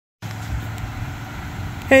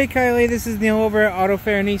Hey Kylie, this is Neil over at Auto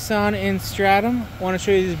Fair Nissan in Stratham. I want to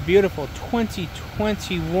show you this beautiful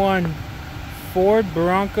 2021 Ford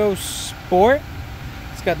Bronco Sport.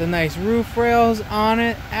 It's got the nice roof rails on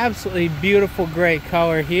it. Absolutely beautiful gray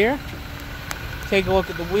color here. Take a look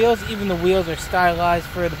at the wheels. Even the wheels are stylized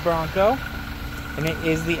for the Bronco. And it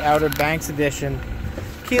is the Outer Banks edition.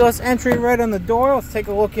 Keyless entry right on the door. Let's take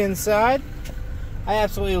a look inside. I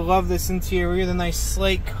absolutely love this interior. The nice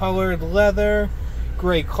slate colored leather.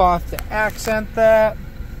 Gray cloth to accent that,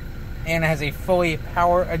 and it has a fully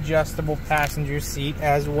power adjustable passenger seat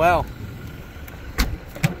as well.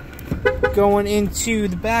 Going into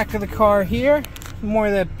the back of the car here, more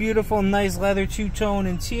of that beautiful nice leather two-tone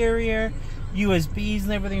interior. USBs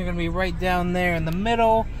and everything are going to be right down there in the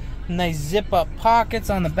middle. Nice zip up pockets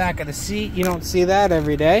on the back of the seat. You don't see that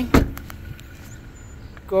every day.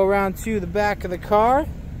 Go around to the back of the car.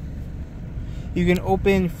 You can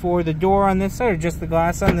open for the door on this side or just the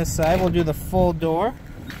glass on this side. We'll do the full door.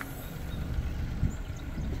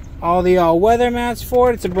 All the all-weather mats for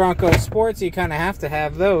it. It's a Bronco Sport, so you kind of have to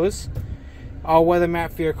have those. All-weather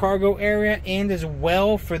mat for your cargo area and as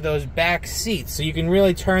well for those back seats. So you can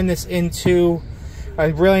really turn this into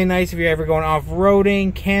a really nice if you're ever going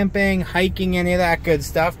off-roading, camping, hiking, any of that good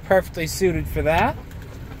stuff. Perfectly suited for that.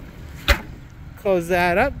 Close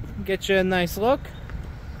that up. Get you a nice look.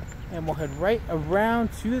 And we'll head right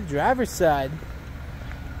around to the driver's side.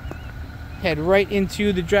 Head right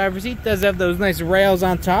into the driver's seat. Does have those nice rails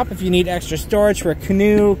on top if you need extra storage for a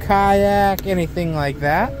canoe, kayak, anything like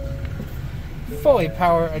that. Fully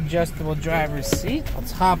power adjustable driver's seat.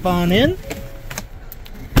 Let's hop on in.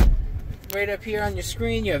 Right up here on your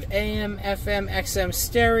screen you have AM, FM, XM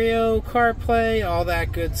stereo, CarPlay, all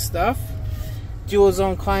that good stuff. Dual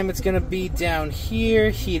zone climate's going to be down here.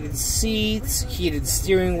 Heated seats, heated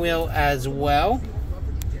steering wheel as well.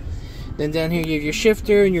 Then down here you have your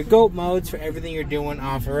shifter and your GOAT modes for everything you're doing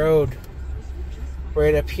off-road.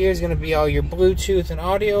 Right up here is going to be all your Bluetooth and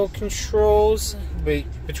audio controls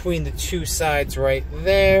between the two sides right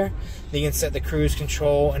there. You can set the cruise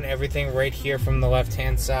control and everything right here from the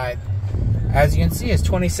left-hand side. As you can see, it's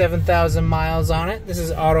 27,000 miles on it. This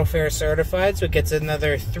is Auto Fair certified, so it gets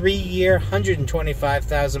another 3-year,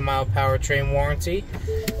 125,000 mile powertrain warranty.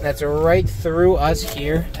 And that's right through us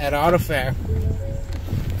here at Auto Fair.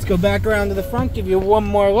 Let's go back around to the front, give you one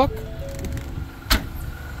more look.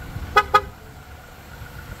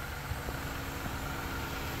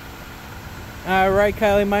 Alright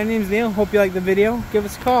Kylie, my name's Neil. Hope you liked the video. Give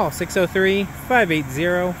us a call,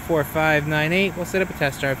 603-580-4598. We'll set up a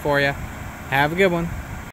test drive for you. Have a good one.